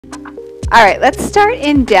All right, let's start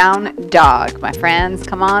in down dog, my friends.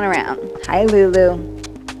 Come on around. Hi, Lulu.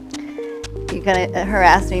 You're gonna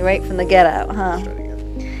harass me right from the get out, huh?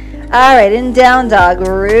 All right, in down dog,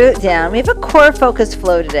 root down. We have a core focused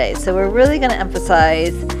flow today, so we're really gonna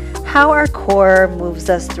emphasize how our core moves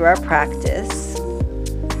us through our practice,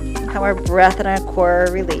 how our breath and our core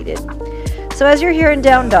are related. So as you're here in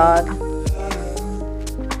down dog,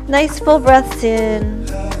 nice full breaths in.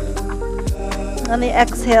 On the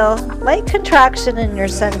exhale, light contraction in your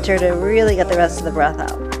center to really get the rest of the breath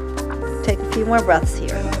out. Take a few more breaths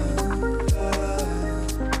here.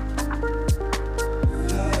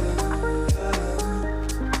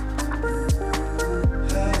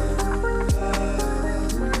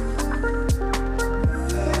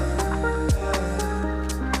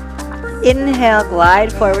 Inhale,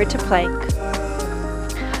 glide forward to plank.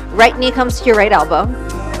 Right knee comes to your right elbow.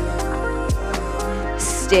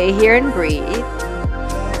 Stay here and breathe.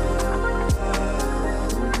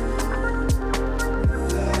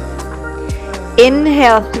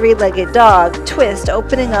 Inhale, three-legged dog, twist,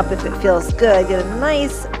 opening up if it feels good. Get a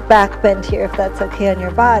nice back bend here if that's okay on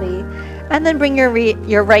your body. And then bring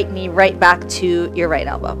your right knee right back to your right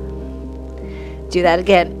elbow. Do that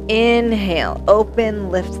again. Inhale, open,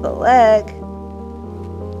 lift the leg.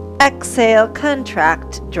 Exhale,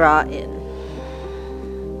 contract, draw in.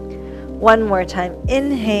 One more time.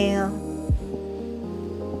 Inhale.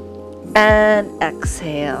 And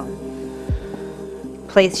exhale.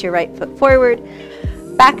 Place your right foot forward.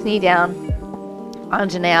 Back knee down.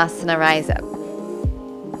 Anjaneyasana, rise up.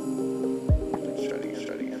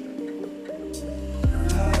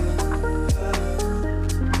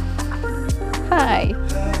 Hi.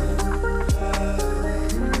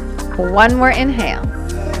 One more inhale.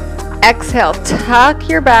 Exhale, tuck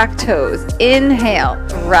your back toes. Inhale,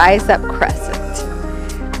 rise up, crescent.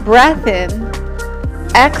 Breath in.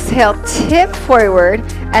 Exhale, tip forward,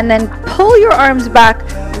 and then pull your arms back,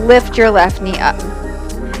 lift your left knee up.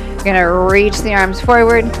 You're gonna reach the arms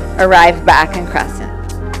forward, arrive back in crescent.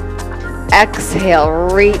 Exhale,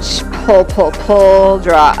 reach, pull, pull, pull,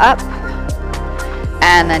 draw up,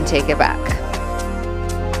 and then take it back.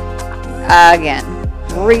 Again,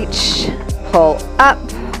 reach, pull up.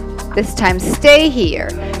 This time stay here.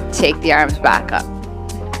 Take the arms back up.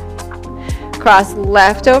 Cross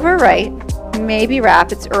left over right. Maybe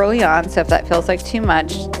wrap. It's early on, so if that feels like too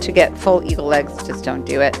much to get full eagle legs, just don't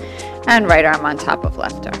do it. And right arm on top of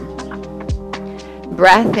left arm.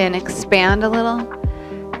 Breath in, expand a little.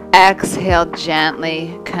 Exhale,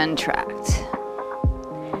 gently contract.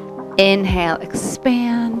 Inhale,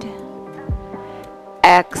 expand.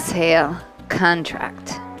 Exhale,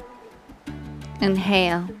 contract.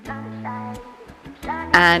 Inhale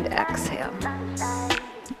and exhale.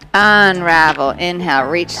 Unravel. Inhale,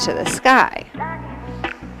 reach to the sky.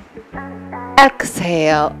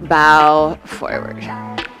 Exhale, bow forward.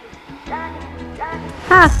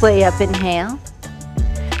 Halfway up, inhale.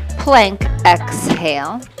 Plank,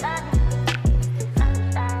 exhale.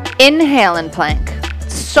 Inhale and plank.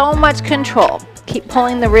 So much control. Keep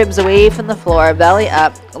pulling the ribs away from the floor, belly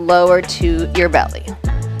up, lower to your belly.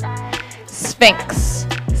 Sphinx.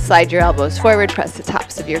 Slide your elbows forward, press the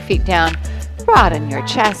tops of your feet down, broaden your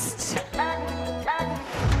chest.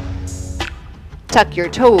 Tuck your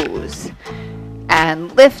toes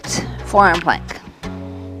and lift, forearm plank.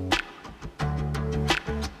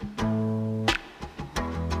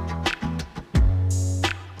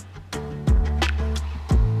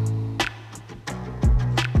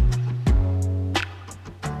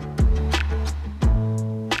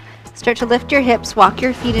 Start to lift your hips, walk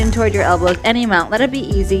your feet in toward your elbows, any amount. Let it be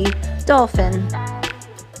easy. Dolphin.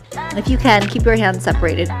 If you can, keep your hands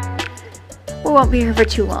separated. We won't be here for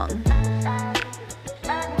too long.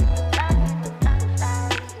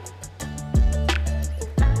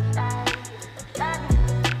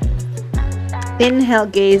 Inhale,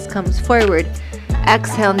 gaze comes forward.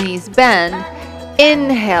 Exhale, knees bend.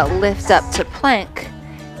 Inhale, lift up to plank.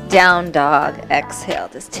 Down dog, exhale.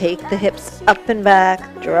 Just take the hips up and back,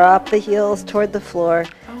 drop the heels toward the floor.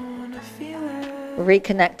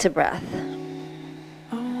 Reconnect to breath.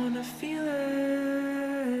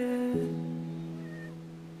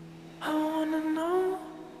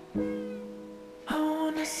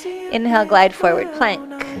 Inhale, glide forward,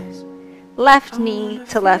 plank. Left knee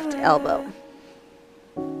to left elbow.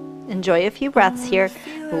 Enjoy a few breaths here.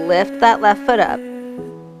 Lift that left foot up.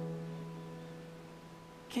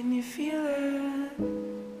 Can you feel it?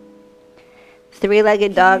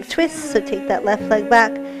 Three-legged dog twist, so take that left leg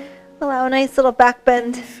back. Allow a nice little back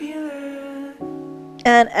bend.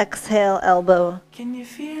 And exhale, elbow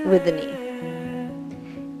with the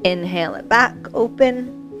knee. Inhale it back,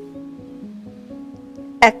 open.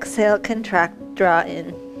 Exhale, contract, draw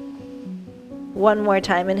in. One more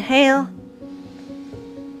time, inhale.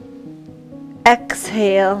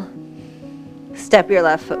 Exhale, step your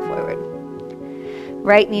left foot forward.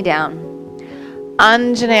 Right knee down.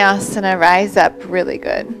 Anjaneyasana, rise up, really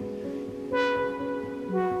good.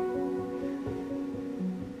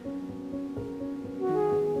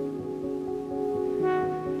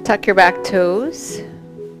 Tuck your back toes,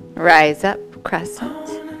 rise up, crescent.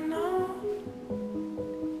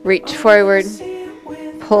 Reach forward,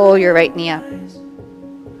 pull your right knee up.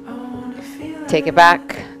 Take it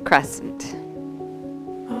back, crescent.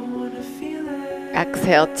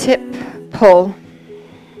 Exhale, tip, pull,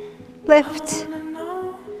 lift,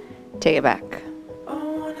 take it back.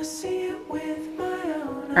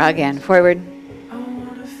 Again, forward.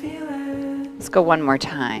 Let's go one more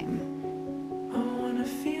time.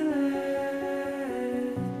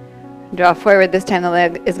 Draw forward. This time the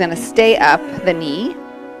leg is going to stay up, the knee.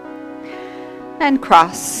 And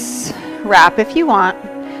cross. Wrap if you want.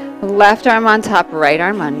 Left arm on top, right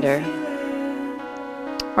arm under.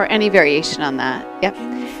 Or any variation on that. Yep.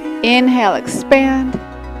 Inhale, expand.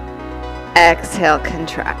 Exhale,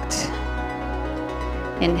 contract.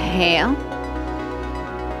 Inhale.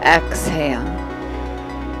 Exhale.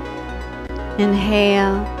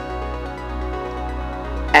 Inhale.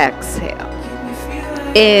 Exhale.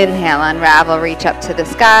 Inhale, unravel, reach up to the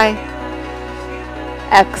sky.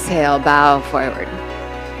 Exhale, bow forward.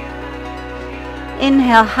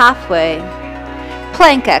 Inhale, halfway.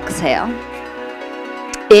 Plank exhale.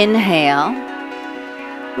 Inhale.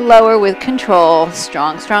 Lower with control.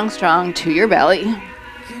 Strong, strong, strong to your belly.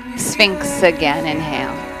 Sphinx again,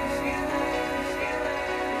 inhale.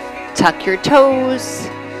 Tuck your toes.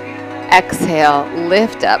 Exhale,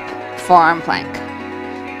 lift up, forearm plank.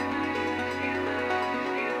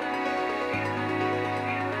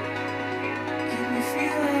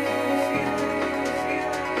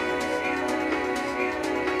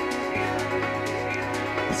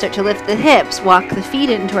 Start to lift the hips, walk the feet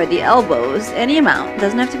in toward the elbows, any amount,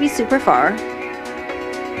 doesn't have to be super far.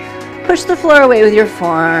 Push the floor away with your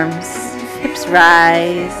forearms, hips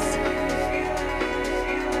rise.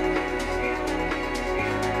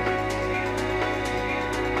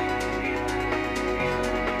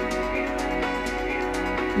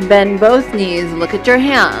 Bend both knees, look at your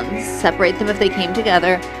hands, separate them if they came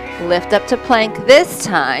together, lift up to plank. This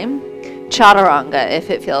time, chaturanga if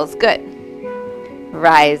it feels good.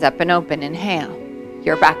 Rise up and open, inhale,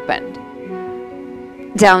 your back bend.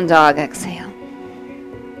 Down dog, exhale.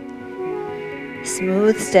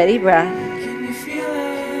 Smooth, steady breath.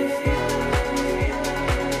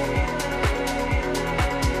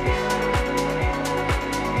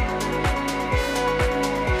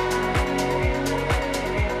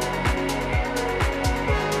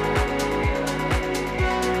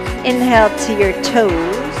 Inhale to your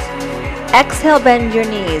toes. Exhale, bend your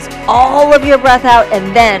knees. All of your breath out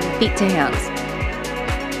and then feet to hands.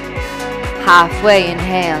 Halfway,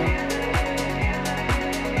 inhale.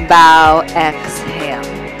 Bow, exhale.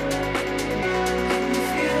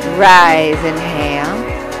 Rise, inhale.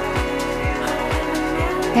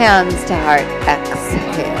 Hands to heart,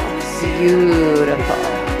 exhale. Beautiful.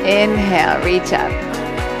 Inhale, reach up.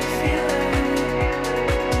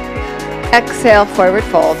 Exhale, forward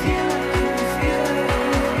fold.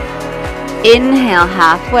 Inhale,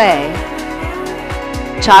 halfway.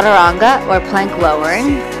 Chaturanga or plank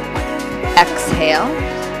lowering. Exhale.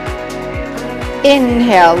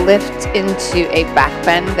 Inhale, lift into a back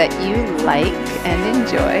bend that you like and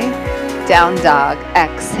enjoy. Down dog,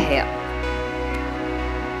 exhale.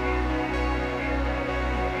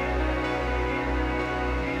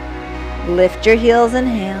 Lift your heels,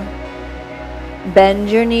 inhale. Bend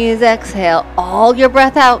your knees, exhale. All your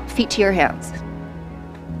breath out, feet to your hands.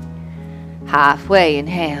 Halfway,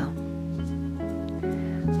 inhale.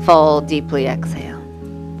 Fold deeply, exhale.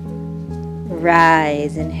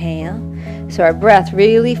 Rise, inhale. So our breath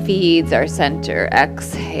really feeds our center.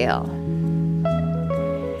 Exhale.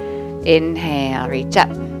 Inhale, reach up.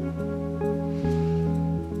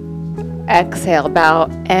 Exhale, bow.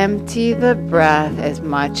 Empty the breath as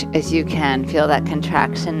much as you can. Feel that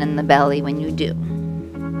contraction in the belly when you do.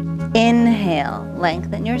 Inhale,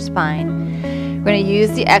 lengthen your spine. We're going to use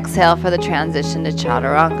the exhale for the transition to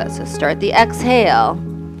chaturanga. So start the exhale.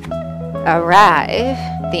 Arrive.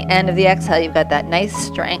 The end of the exhale, you've got that nice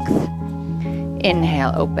strength.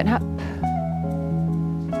 Inhale, open up.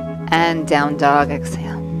 And down dog,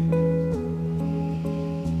 exhale.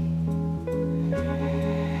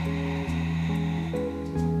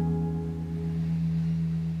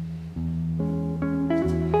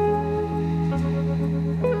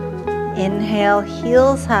 Inhale,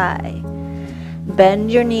 heels high.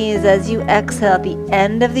 Bend your knees as you exhale. At the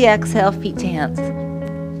end of the exhale, feet to hands.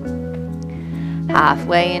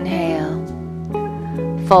 Halfway inhale.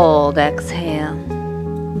 Fold, exhale.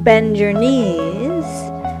 Bend your knees.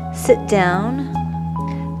 Sit down.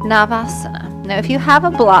 Navasana. Now, if you have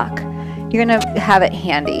a block, you're going to have it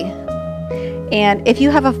handy. And if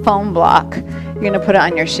you have a foam block, you're going to put it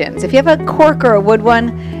on your shins. If you have a cork or a wood one,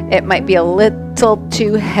 it might be a little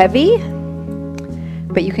too heavy,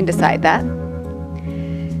 but you can decide that.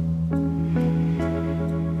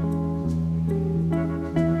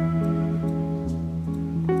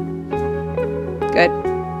 Good.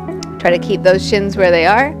 Try to keep those shins where they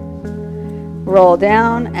are. Roll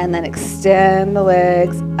down and then extend the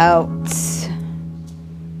legs out.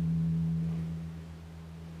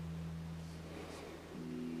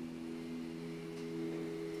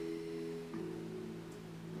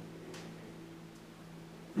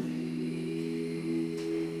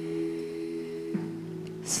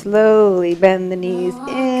 Slowly bend the knees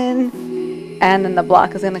in, and then the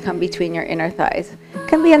block is going to come between your inner thighs. It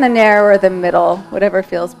can be in the narrow or the middle, whatever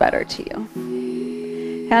feels better to you.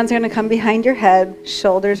 Hands are going to come behind your head,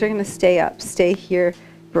 shoulders are going to stay up. Stay here,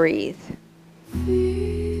 breathe.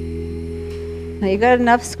 Now you've got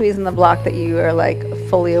enough squeeze in the block that you are like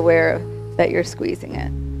fully aware that you're squeezing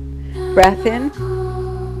it. Breath in,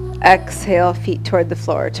 exhale, feet toward the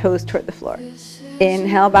floor, toes toward the floor.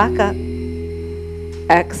 Inhale, back up.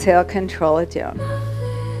 Exhale, control it down.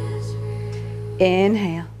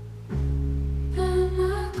 Inhale.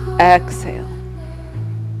 Exhale.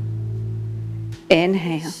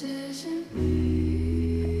 Inhale.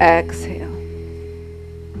 Exhale.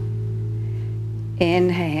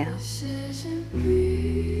 Inhale.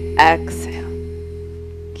 Exhale.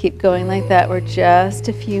 Keep going like that. We're just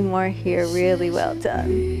a few more here. Really well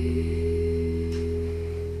done.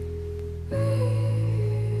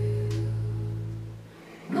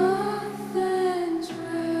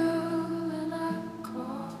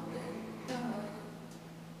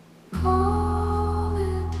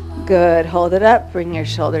 Good. Hold it up. Bring your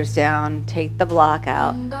shoulders down. Take the block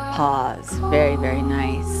out. Pause. Very, very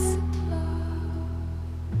nice.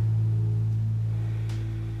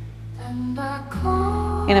 And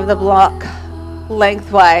have the block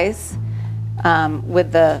lengthwise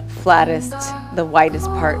with the flattest, the widest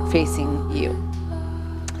part facing you.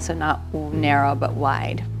 So not narrow, but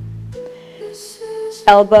wide.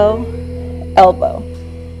 Elbow, elbow.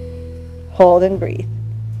 Hold and breathe.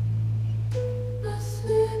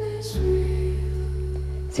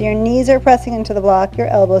 So your knees are pressing into the block, your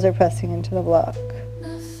elbows are pressing into the block.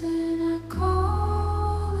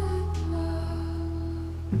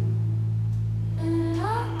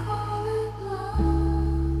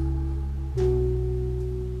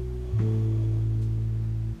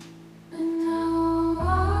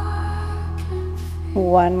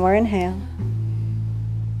 One more inhale.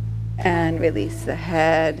 And release the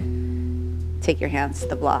head. Take your hands to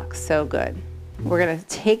the block. So good. We're going to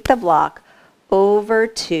take the block over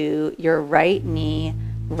to your right knee,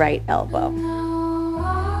 right elbow.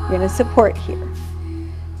 You're going to support here.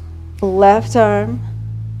 Left arm,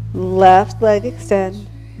 left leg extend,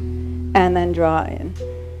 and then draw in.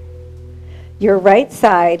 Your right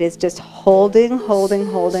side is just holding, holding,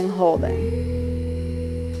 holding, holding.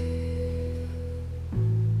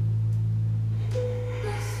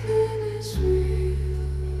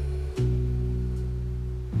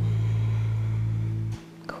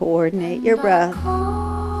 Coordinate your breath.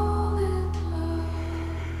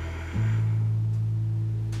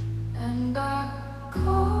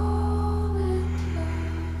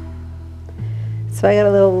 So I got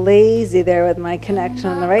a little lazy there with my connection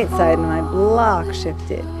on the right side and my block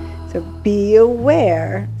shifted. So be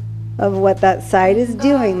aware of what that side is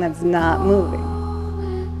doing that's not moving.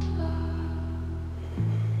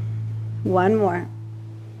 One more.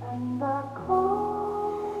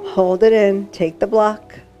 Hold it in, take the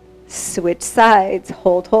block, switch sides,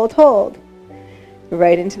 hold, hold, hold,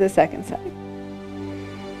 right into the second side.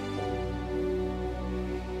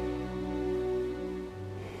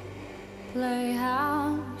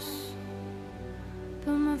 Playhouse,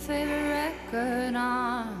 put my favorite record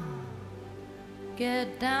on,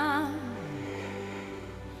 get down,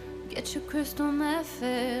 get your crystal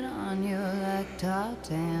method on you like top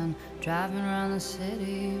 10, driving around the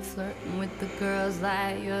city, flirting with the girls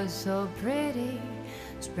like you're so pretty.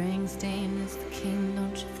 Springsteen is the king,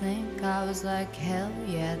 don't you think? I was like, hell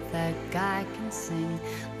yeah, that guy can sing.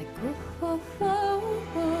 Like, ooh, ooh, ooh,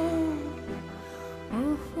 ooh,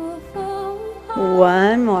 ooh, ooh, ooh.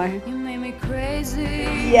 One more. You made me crazy.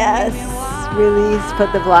 Yes. Release,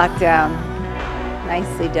 put the block down.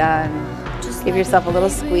 Nicely done. Give yourself a little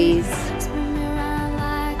squeeze.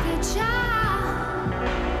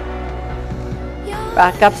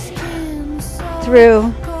 Back up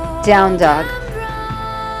through down dog.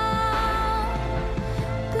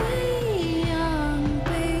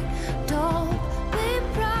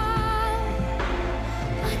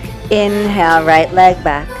 Inhale, right leg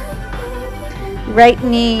back. Right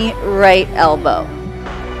knee, right elbow.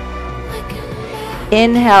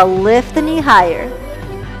 Inhale, lift the knee higher.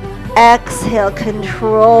 Exhale,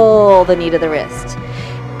 control the knee to the wrist.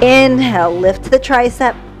 Inhale, lift the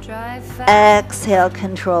tricep. Exhale,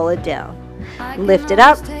 control it down. Lift it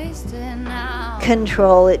up.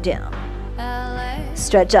 Control it down.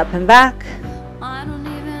 Stretch up and back.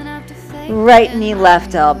 Right knee,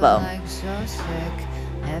 left elbow.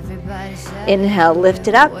 Inhale, lift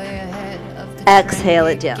it up. Exhale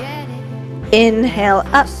it down. Inhale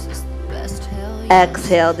up.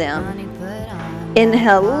 Exhale down.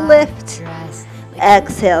 Inhale, lift.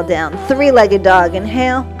 Exhale down. Three-legged dog.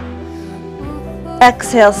 Inhale.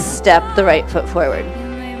 Exhale, step the right foot forward.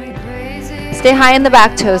 Stay high in the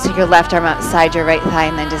back toes with your left arm outside your right thigh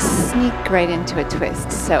and then just sneak right into a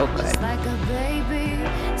twist. So good.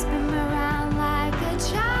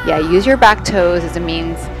 Yeah, use your back toes as a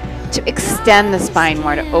means to extend the spine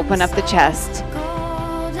more, to open up the chest.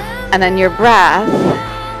 And then your breath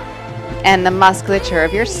and the musculature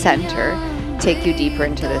of your center take you deeper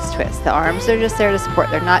into this twist. The arms are just there to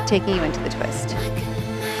support. They're not taking you into the twist.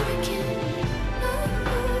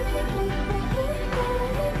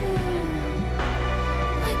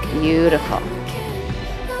 Beautiful.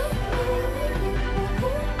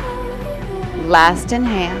 Last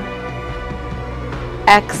inhale.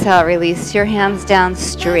 Exhale, release your hands down,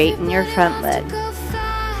 straighten your front leg.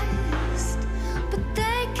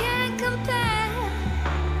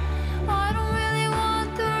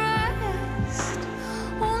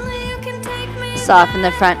 Soften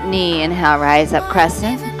the front knee. Inhale, rise up,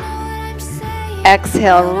 crescent.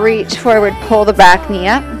 Exhale, reach forward, pull the back knee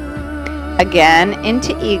up. Again,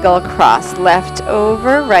 into eagle, cross, left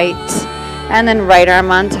over right, and then right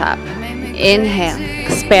arm on top. Inhale,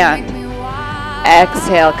 expand.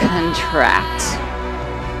 Exhale, contract.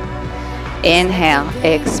 Inhale,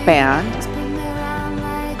 expand.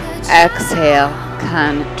 Exhale,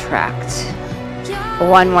 contract.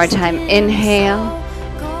 One more time. Inhale.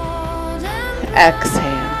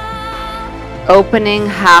 Exhale. Opening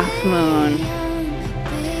half moon.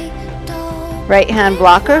 Right hand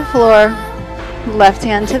blocker floor. Left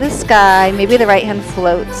hand to the sky. Maybe the right hand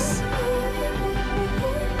floats.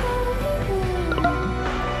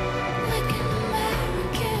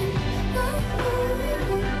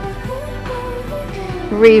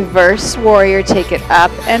 Reverse warrior, take it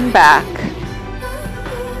up and back.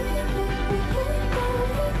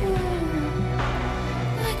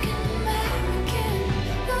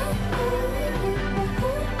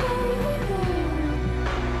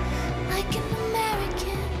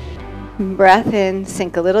 Breath in,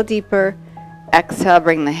 sink a little deeper. Exhale,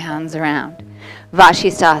 bring the hands around.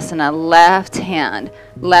 Vashisthasana, left hand,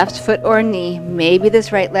 left foot or knee. Maybe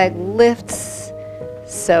this right leg lifts.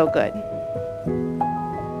 So good.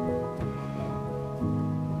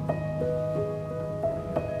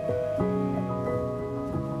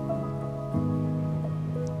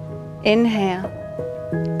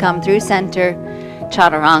 Inhale, come through center,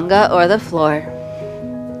 chaturanga or the floor.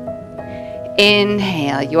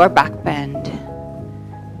 Inhale, your back bend.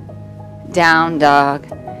 Down dog,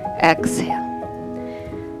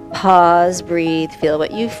 exhale. Pause, breathe, feel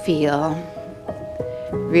what you feel.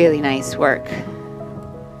 Really nice work.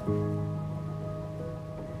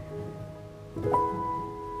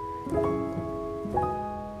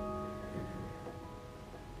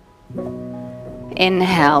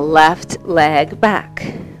 Inhale, left leg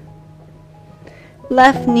back.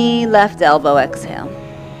 Left knee, left elbow, exhale.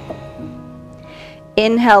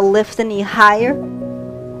 Inhale, lift the knee higher.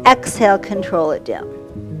 Exhale, control it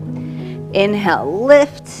down. Inhale,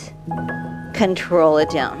 lift, control it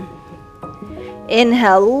down.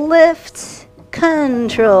 Inhale, lift,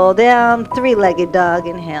 control down. Three-legged dog,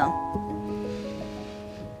 inhale.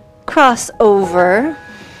 Cross over,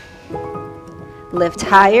 lift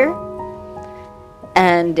higher,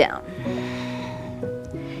 and down.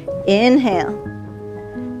 Inhale,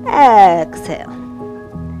 exhale.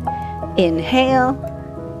 Inhale,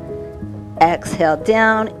 exhale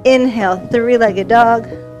down. Inhale, three-legged dog.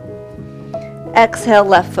 Exhale,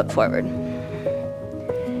 left foot forward.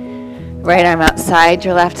 Right arm outside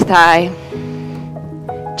your left thigh.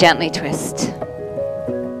 Gently twist.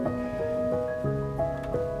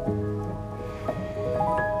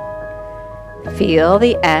 Feel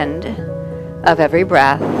the end of every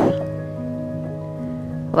breath.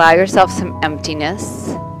 Allow yourself some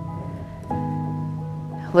emptiness.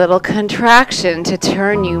 Little contraction to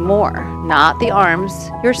turn you more, not the arms,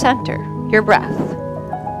 your center, your breath.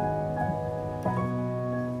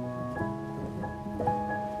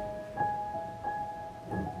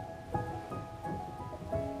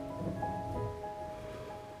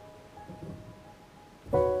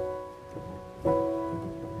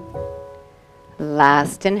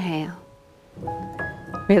 Last inhale.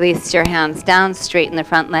 Release your hands down, straighten the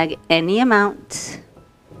front leg any amount.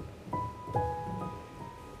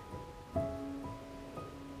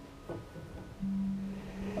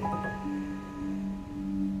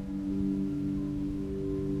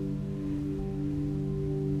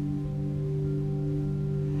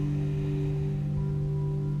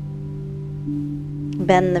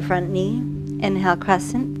 Bend the front knee. Inhale,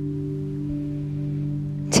 crescent.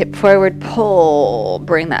 Tip forward, pull.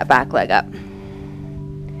 Bring that back leg up.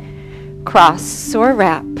 Cross or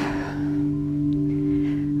wrap.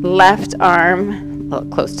 Left arm, a little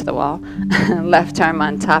close to the wall. Left arm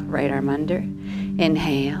on top, right arm under.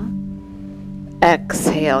 Inhale.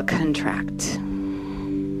 Exhale, contract.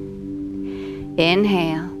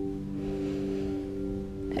 Inhale.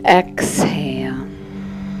 Exhale.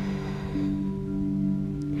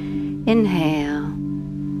 Inhale.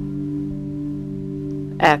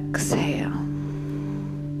 Exhale.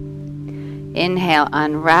 Inhale,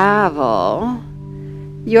 unravel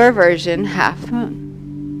your version half moon.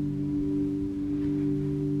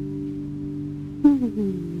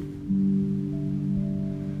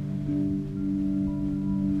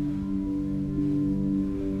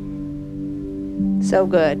 So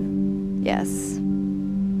good. Yes.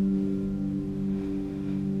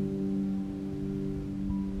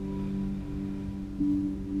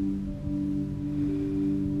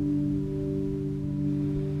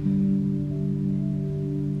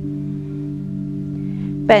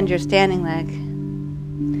 Bend your standing leg.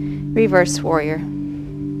 Reverse warrior.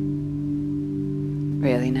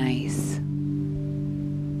 Really nice.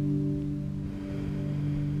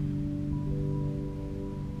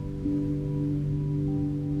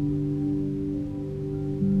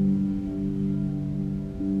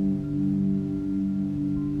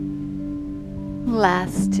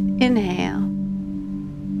 Last inhale.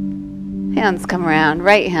 Hands come around,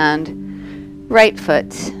 right hand, right foot,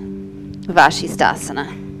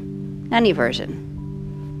 Vashisthasana. Any version.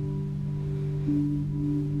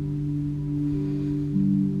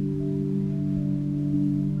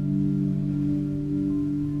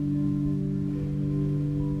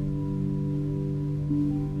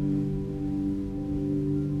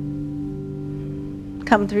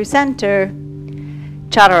 Come through center,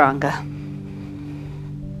 Chaturanga.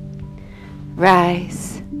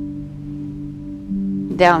 Rise,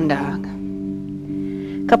 down dog.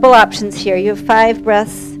 Couple options here. You have 5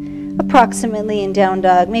 breaths approximately in down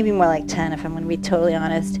dog, maybe more like 10 if I'm going to be totally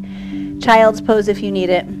honest. Child's pose if you need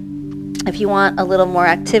it. If you want a little more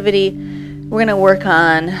activity, we're going to work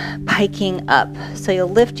on piking up. So you'll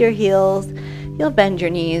lift your heels, you'll bend your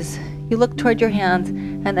knees, you look toward your hands,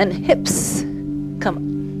 and then hips come up.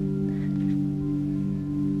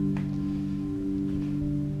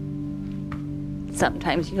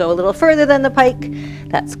 Sometimes you go a little further than the pike.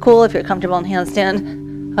 That's cool if you're comfortable in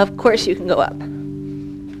handstand. Of course you can go up.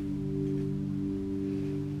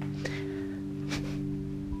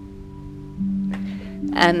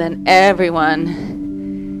 And then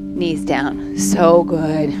everyone knees down. So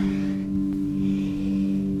good.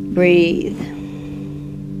 Breathe.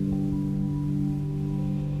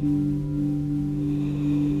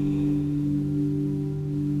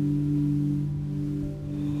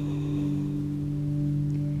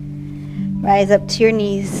 Rise up to your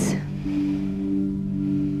knees.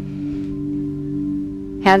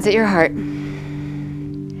 Hands at your heart.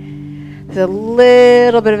 There's a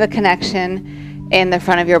little bit of a connection in the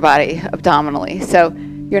front of your body, abdominally. So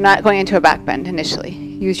you're not going into a back bend initially.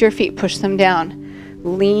 Use your feet, push them down.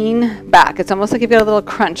 Lean back. It's almost like you've got a little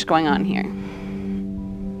crunch going on here.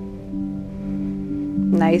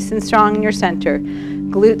 Nice and strong in your center.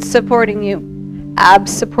 Glutes supporting you,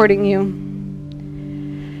 abs supporting you.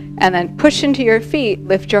 And then push into your feet,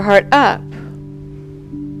 lift your heart up.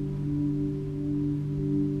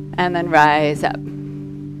 And then rise up.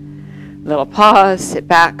 Little pause, sit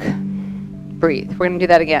back, breathe. We're going to do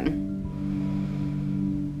that again.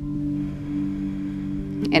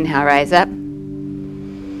 Inhale, rise up.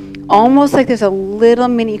 Almost like there's a little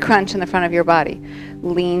mini crunch in the front of your body.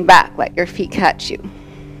 Lean back, let your feet catch you.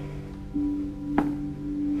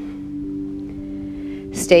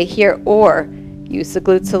 Stay here or use the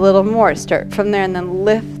glutes a little more. Start from there and then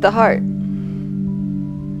lift the heart.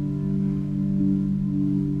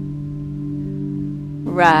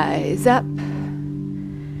 Rise up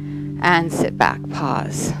and sit back.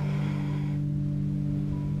 Pause.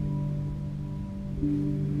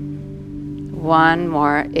 One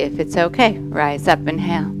more if it's okay. Rise up,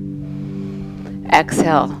 inhale.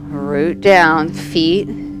 Exhale, root down, feet.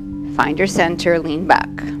 Find your center, lean back.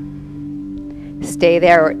 Stay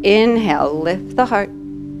there or inhale, lift the heart.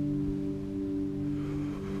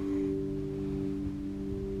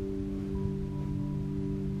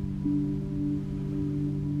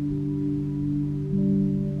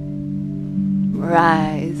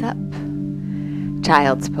 Rise up.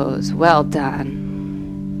 Child's pose. Well done.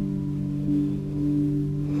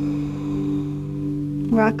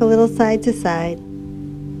 Rock a little side to side.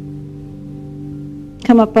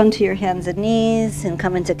 Come up onto your hands and knees and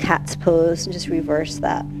come into cat's pose and just reverse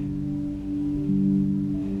that.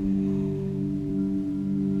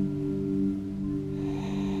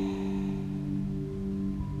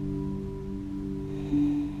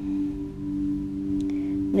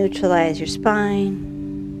 Neutralize your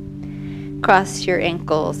spine. Cross your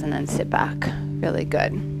ankles and then sit back. Really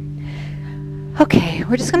good. Okay,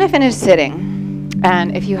 we're just going to finish sitting.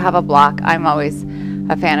 And if you have a block, I'm always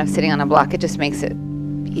a fan of sitting on a block. It just makes it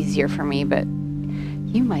easier for me, but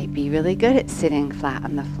you might be really good at sitting flat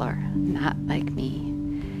on the floor. Not like me.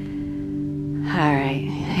 All right,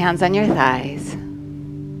 hands on your thighs.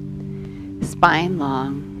 Spine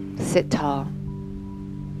long. Sit tall.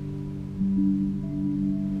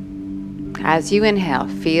 As you inhale,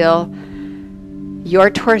 feel your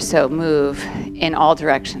torso move in all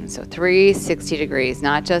directions. So 360 degrees,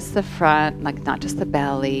 not just the front, like not just the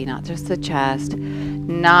belly, not just the chest,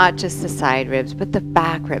 not just the side ribs, but the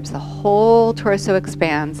back ribs. The whole torso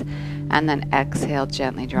expands, and then exhale,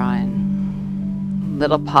 gently draw in.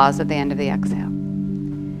 Little pause at the end of the exhale.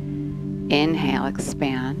 Inhale,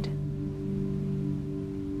 expand.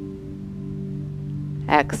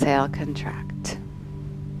 Exhale, contract.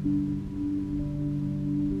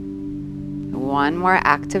 One more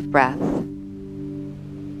active breath.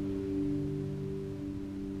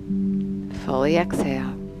 Fully exhale.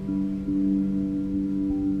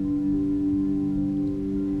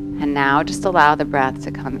 And now just allow the breath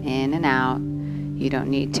to come in and out. You don't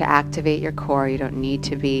need to activate your core. You don't need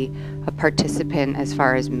to be a participant as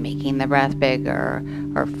far as making the breath bigger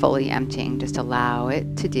or fully emptying. Just allow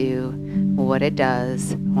it to do what it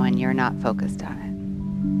does when you're not focused on it.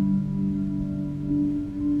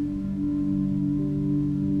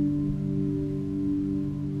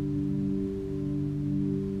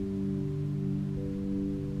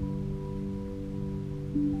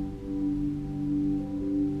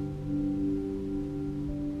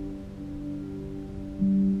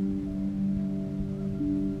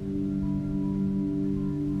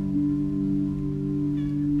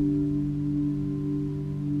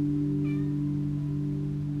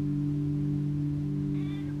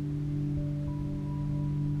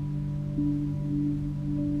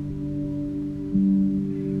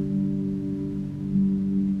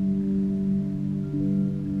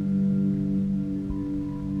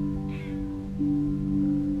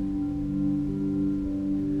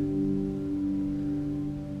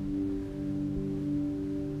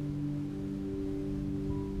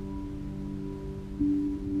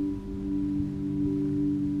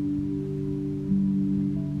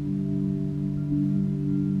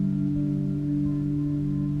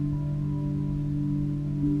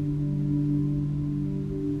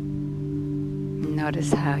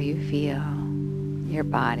 Notice how you feel, your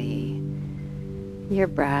body, your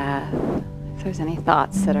breath, if there's any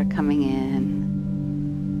thoughts that are coming in.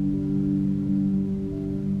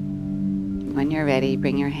 When you're ready,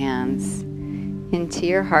 bring your hands into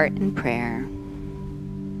your heart in prayer.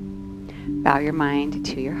 Bow your mind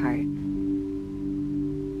to your heart.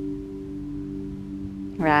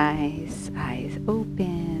 Rise, eyes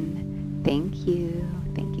open. Thank you,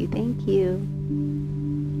 thank you, thank you.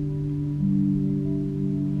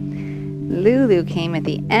 Lulu came at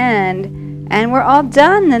the end, and we're all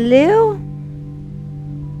done, Lulu.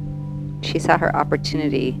 She saw her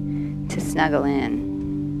opportunity to snuggle in.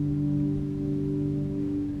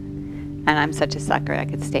 And I'm such a sucker, I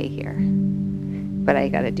could stay here. But I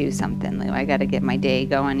gotta do something, Lou. I gotta get my day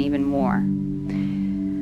going even more.